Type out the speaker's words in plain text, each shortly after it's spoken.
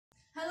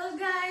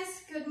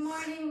good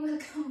morning.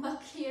 Welcome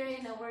back here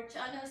in our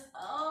channels.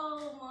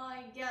 Oh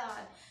my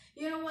god,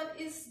 you know what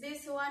is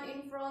this one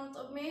in front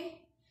of me?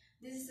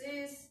 This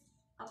is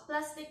a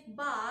plastic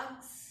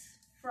bags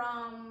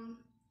from,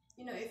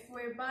 if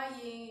we're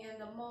buying in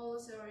the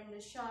malls or in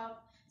the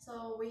shop,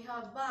 so we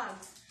have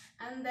bags,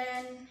 and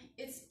then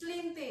it's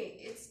plenty,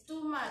 it's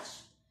too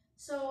much.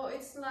 So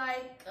it's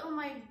like, oh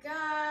my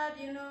god,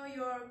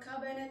 your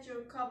cabinet,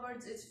 your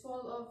cupboards is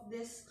full of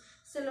this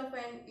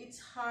cellophane.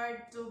 It's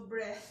hard to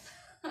breathe.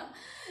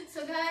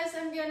 So guys,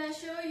 I'm gonna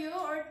show you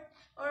or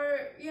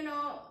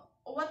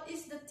what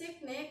is the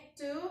technique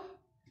to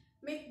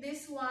make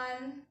this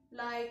one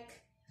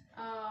like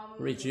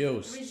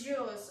reduce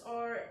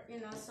or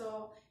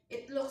so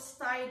it looks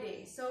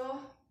tidy. So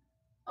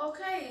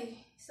okay,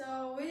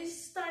 so we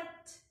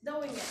start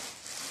doing it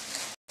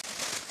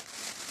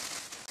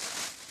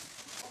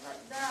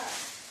like that.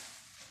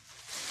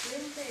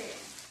 Printing.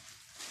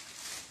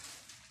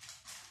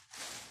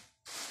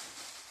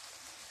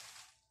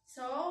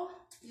 So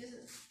you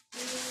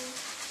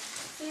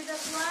see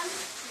that one?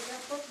 You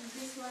gotta put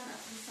this one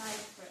at the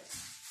side first.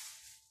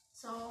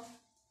 So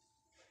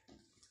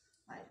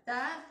like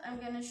that. I'm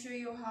gonna show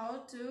you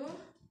how to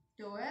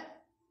do it.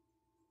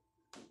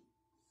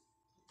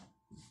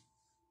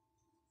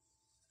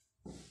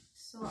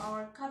 So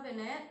our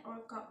cabinet or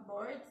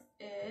cupboard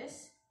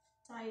is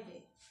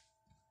tidy.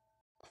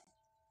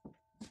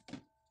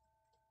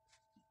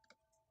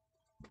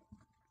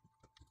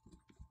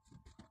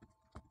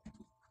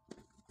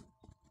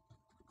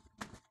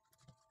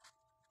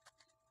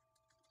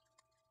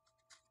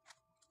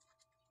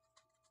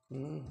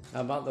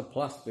 How about the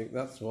plastic?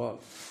 That's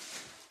what.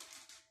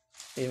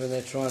 Even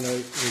they're trying to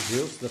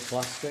reduce the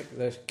plastic,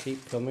 they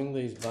keep coming,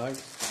 these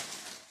bags.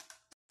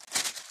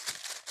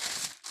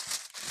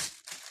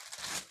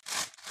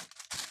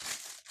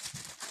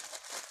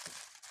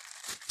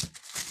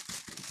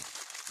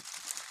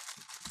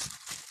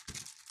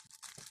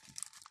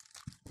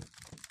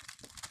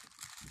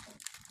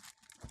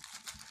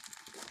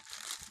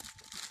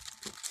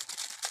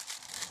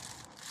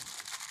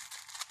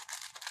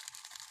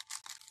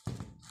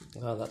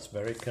 Well, that's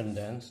very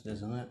condensed,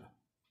 isn't it?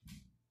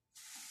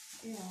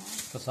 Yeah.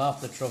 Because half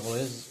the trouble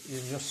is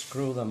you just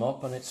screw them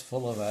up and it's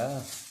full of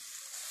air.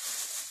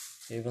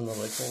 Even the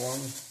little one.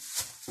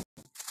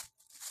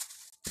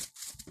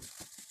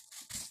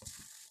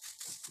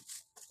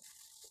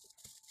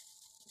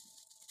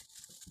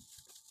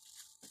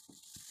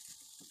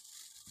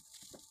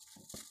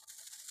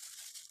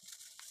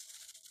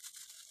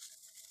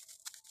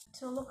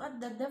 So look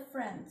at the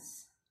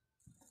difference.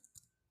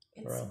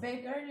 It's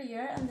big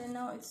earlier and then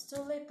now it's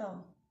too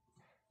little.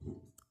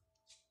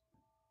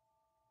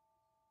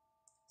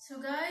 So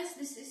guys,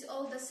 this is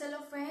all the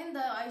cellophane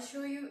that I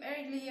showed you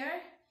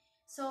earlier.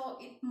 So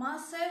it's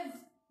massive,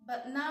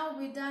 but now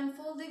we done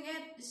folding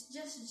it. It's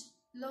just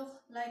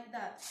look like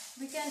that.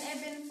 We can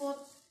even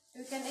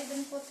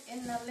put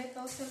in a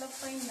little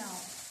cellophane now.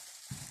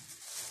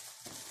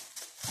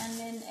 And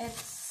then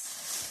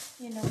it's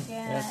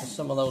Yeah, because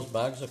some of those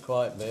bags are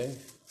quite big.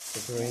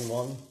 The green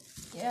one.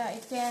 Yeah,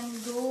 it can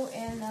go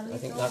in a little. I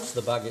think that's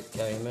the bag it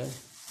came in.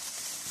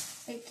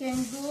 It can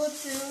go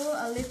to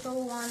a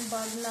little one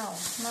bag now,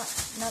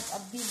 not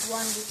a big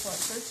one before.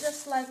 So it's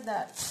just like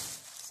that.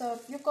 So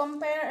if you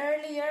compare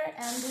earlier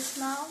and this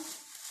now,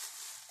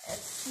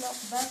 it's look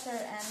better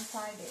and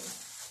tidy.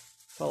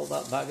 Fold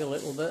that bag a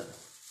little bit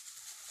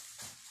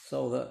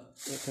so that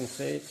you can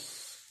see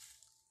it's,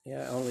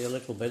 yeah, only a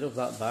little bit of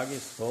that bag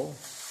is full.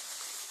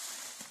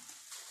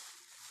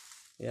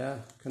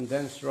 Yeah,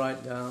 condensed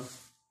right down.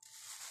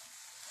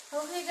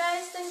 Okay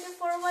guys, thank you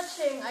for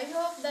watching. I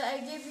hope that I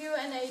give you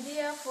an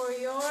idea for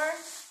your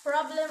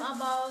problem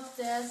about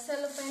the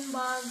cellophane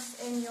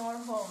bags in your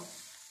home.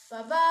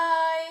 Bye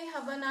bye.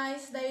 Have a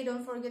nice day.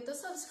 Don't forget to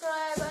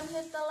subscribe and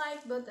hit the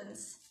like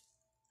buttons.